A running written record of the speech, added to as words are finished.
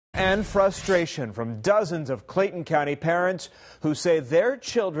and frustration from dozens of Clayton County parents who say their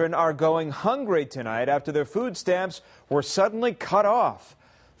children are going hungry tonight after their food stamps were suddenly cut off.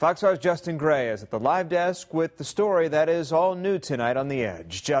 Fox 5's Justin Gray is at the live desk with the story that is all new tonight on The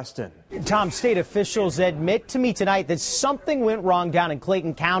Edge. Justin. Tom, state officials admit to me tonight that something went wrong down in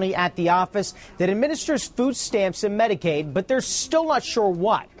Clayton County at the office that administers food stamps and Medicaid, but they're still not sure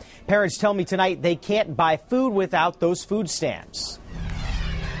what. Parents tell me tonight they can't buy food without those food stamps.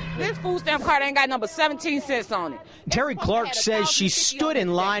 This food stamp card ain't got number 17 cents on it. Terri Clark says she stood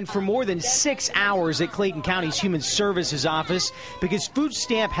in line for more than 6 hours at Clayton County's Human Services office because food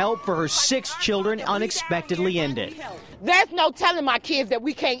stamp help for her 6 children unexpectedly ended. There's no telling my kids that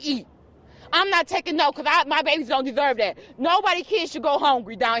we can't eat. I'm not taking no because my babies don't deserve that. Nobody kids should go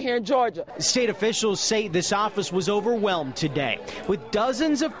hungry down here in Georgia. State officials say this office was overwhelmed today with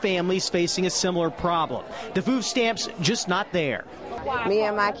dozens of families facing a similar problem. The food stamps just not there. Me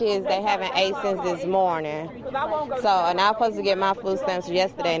and my kids, they haven't ate since this morning. And I was supposed to get my food stamps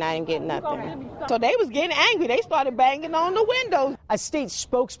yesterday and I didn't get nothing. So they was getting angry. They started banging on the windows. A state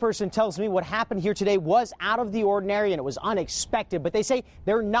spokesperson tells me what happened here today was out of the ordinary and it was unexpected, but they say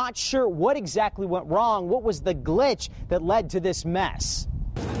they're not sure what exactly went wrong. What was the glitch that led to this mess?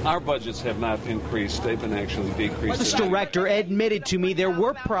 Our budgets have not increased. They've been actually decreased. This director admitted to me there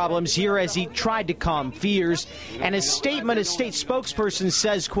were problems here as he tried to calm fears. And a statement, a state spokesperson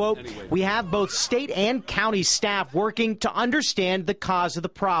says, quote, "We have both state and county staff working to understand the cause of the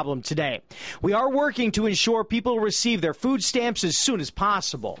problem today. We are working to ensure people receive their food stamps as soon as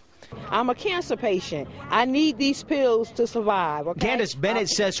possible." I'm a cancer patient. I need these pills to survive. Okay? Candace Bennett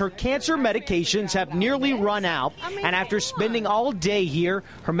says her cancer medications have nearly run out, and after spending all day here,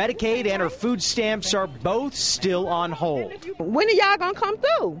 her Medicaid and her food stamps are both still on hold. When are y'all gonna come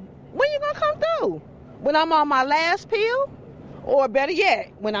through? When you gonna come through? When I'm on my last pill? Or better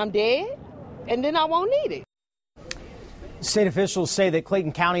yet, when I'm dead? And then I won't need it. State officials say that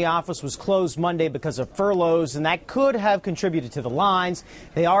Clayton County office was closed Monday because of furloughs, and that could have contributed to the lines.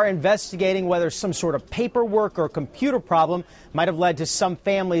 They are investigating whether some sort of paperwork or computer problem might have led to some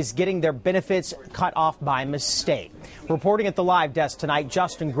families getting their benefits cut off by mistake. Reporting at the live desk tonight,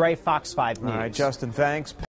 Justin Gray, Fox 5 News. All right, Justin, thanks.